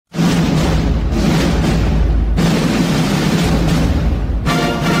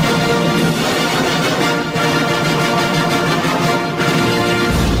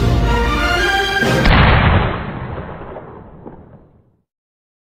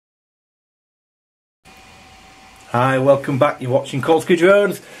Hi, welcome back. You're watching Kolsky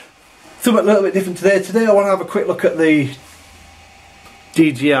Drones. Something a little bit different today. Today I want to have a quick look at the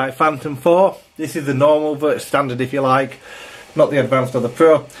DJI Phantom 4. This is the normal standard, if you like, not the advanced or the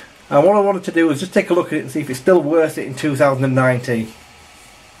pro. And what I wanted to do was just take a look at it and see if it's still worth it in 2019.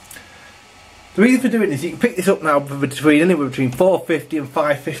 The reason for doing this, you can pick this up now anywhere between $450 and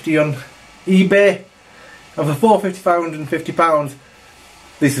 $550 on eBay. And for £450, £550,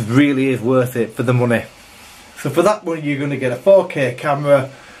 this really is worth it for the money. So for that money you're going to get a 4K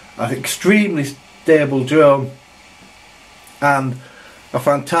camera, an extremely stable drone, and a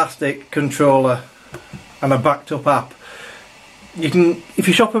fantastic controller and a backed up app. You can, if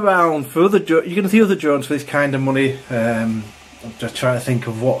you shop around for other drones, you're going to see other drones for this kind of money. I'm just trying to think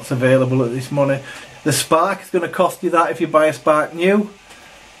of what's available at this money. The Spark is going to cost you that if you buy a Spark new.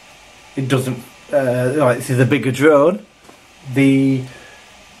 It doesn't. This is a bigger drone. The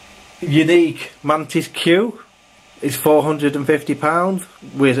Yuneec Mantis Q is £450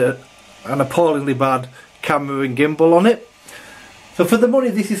 with an appallingly bad camera and gimbal on it. So for the money,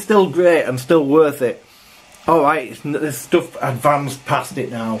 this is still great and still worth it. Alright, there's stuff advanced past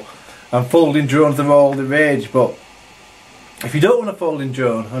it now, and folding drones are all the rage, but if you don't want a folding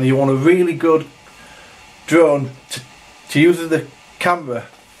drone and you want a really good drone to use as the camera,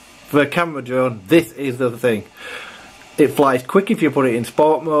 for a camera drone, this is the thing. It flies quick if you put it in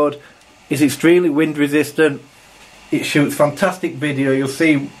sport mode, it's extremely wind resistant, it shoots fantastic video. You'll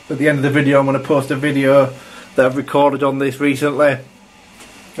see at the end of the video I'm going to post a video that I've recorded on this recently,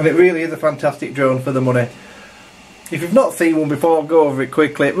 and it really is a fantastic drone for the money. If you've not seen one before, I'll go over it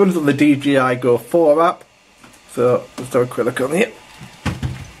quickly. It runs on the DJI Go 4 app, so let's have a quick look on it.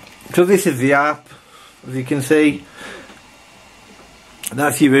 So this is the app, as you can see.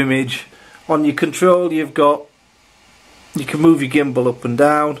 That's your image. On your control you can move your gimbal up and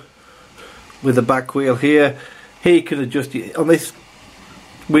down with the back wheel here. Here you can adjust it. On this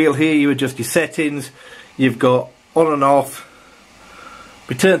wheel here you adjust your settings. You've got on and off,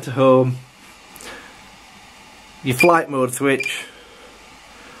 return to home, your flight mode switch,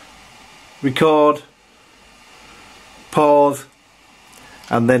 record, pause,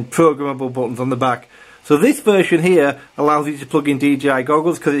 and then programmable buttons on the back. So this version here allows you to plug in DJI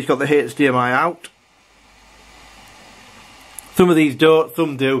goggles because it's got the HDMI out. Some of these don't,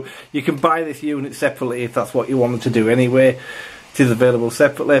 some do. You can buy this unit separately if that's what you wanted to do anyway. It is available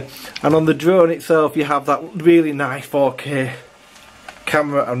separately. And on the drone itself you have that really nice 4K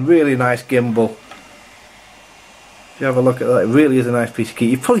camera and really nice gimbal. If you have a look at that, it really is a nice piece of kit.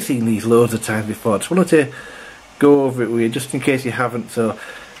 You've probably seen these loads of times before. I just wanted to go over it with you just in case you haven't. So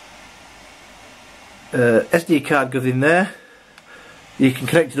SD card goes in there. You can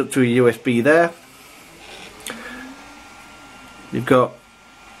connect it up to a USB there. You've got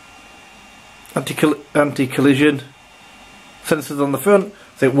anti-collision sensors on the front,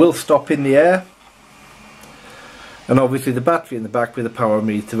 so it will stop in the air. And obviously the battery in the back with the power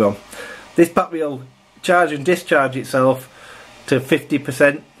meter on. This battery will charge and discharge itself to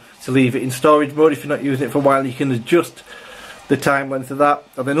 50% to leave it in storage mode. If you're not using it for a while, you can adjust the time length of that.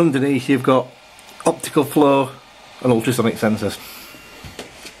 And then underneath you've got optical flow and ultrasonic sensors.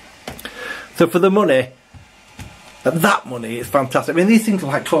 So for the money, at that money, it's fantastic. I mean, these things were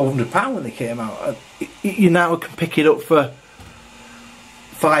like £1,200 when they came out. You now can pick it up for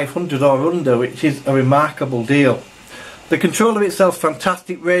 $500 or under, which is a remarkable deal. The controller itself is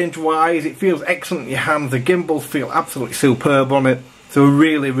fantastic range-wise. It feels excellent in your hands. The gimbals feel absolutely superb on it. It's a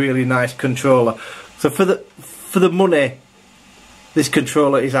really, really nice controller. So for the money, this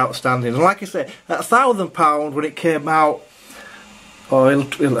controller is outstanding. And like I said, at £1,000 when it came out, or I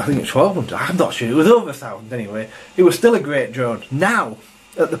think it's 1,200, I'm not sure, it was over 1,000 anyway, it was still a great drone. Now,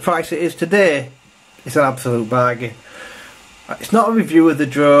 at the price it is today, it's an absolute bargain. It's not a review of the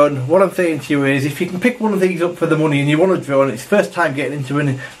drone. What I'm saying to you is, if you can pick one of these up for the money and you want a drone, it's first time getting into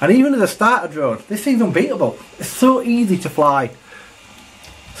it, and even as a starter drone, this thing's unbeatable. It's so easy to fly.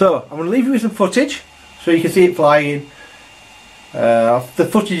 So, I'm going to leave you with some footage, so you can see it flying. The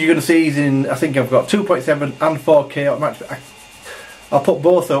footage you're going to see is in, I think I've got 2.7 and 4K. I'll put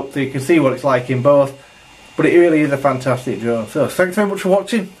both up so you can see what it's like in both, but it really is a fantastic drone. So thanks very much for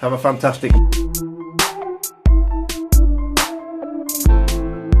watching, have a fantastic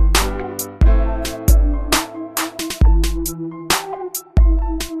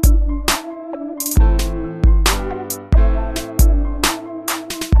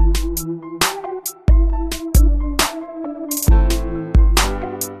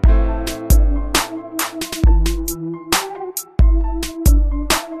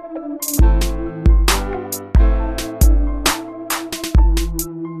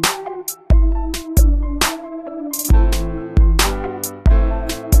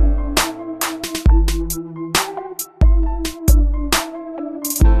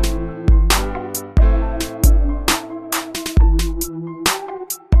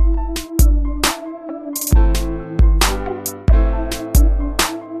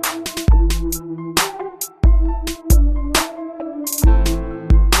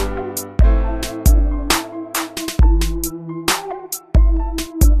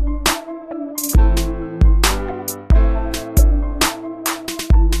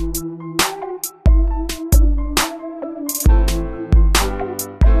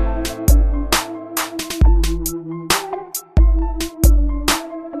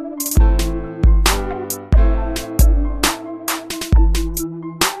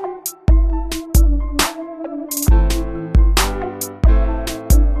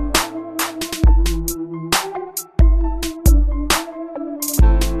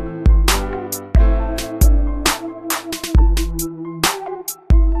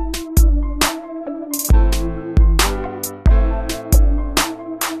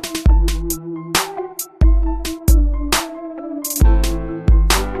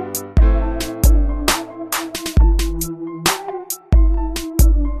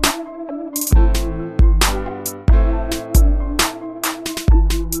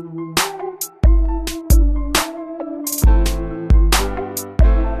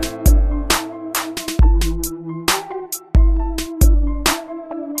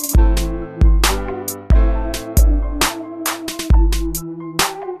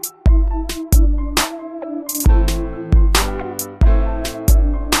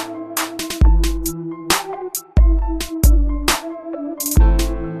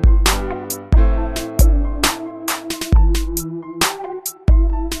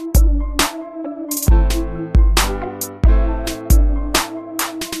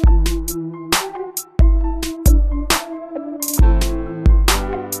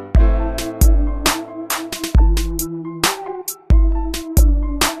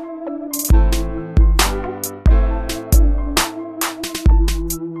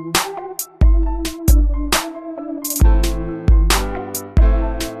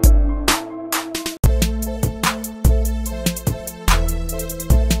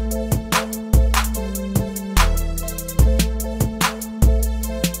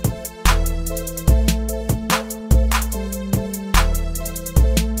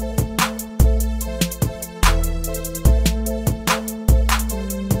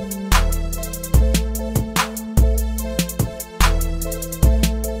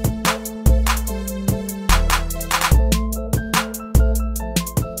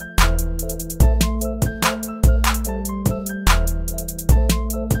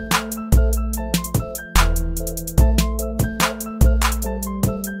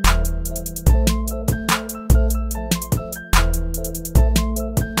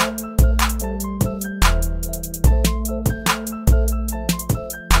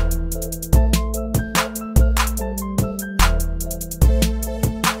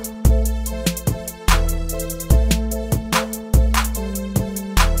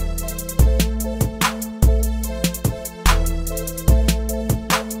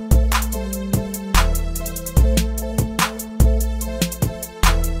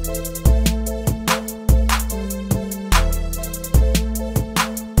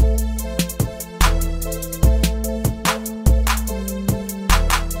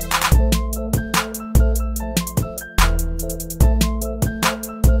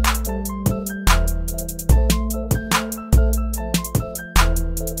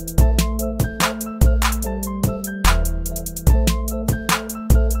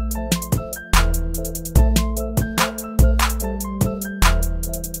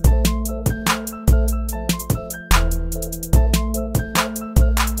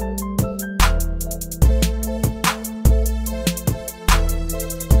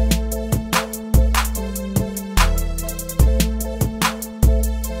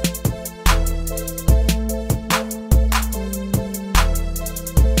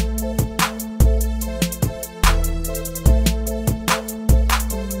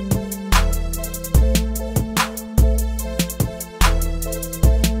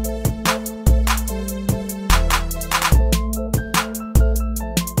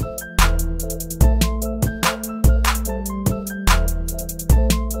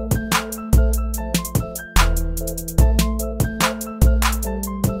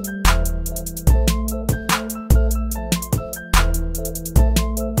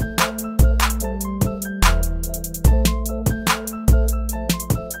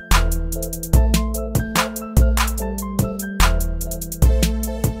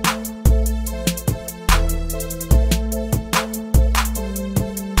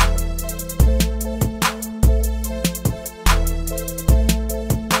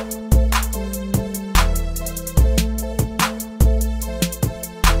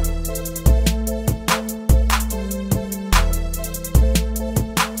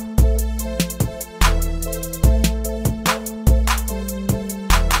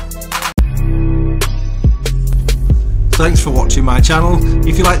thanks for watching my channel.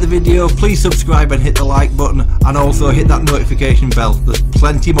 If you like the video, please subscribe and hit the like button, and also hit that notification bell. There's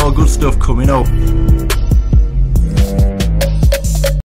plenty more good stuff coming up.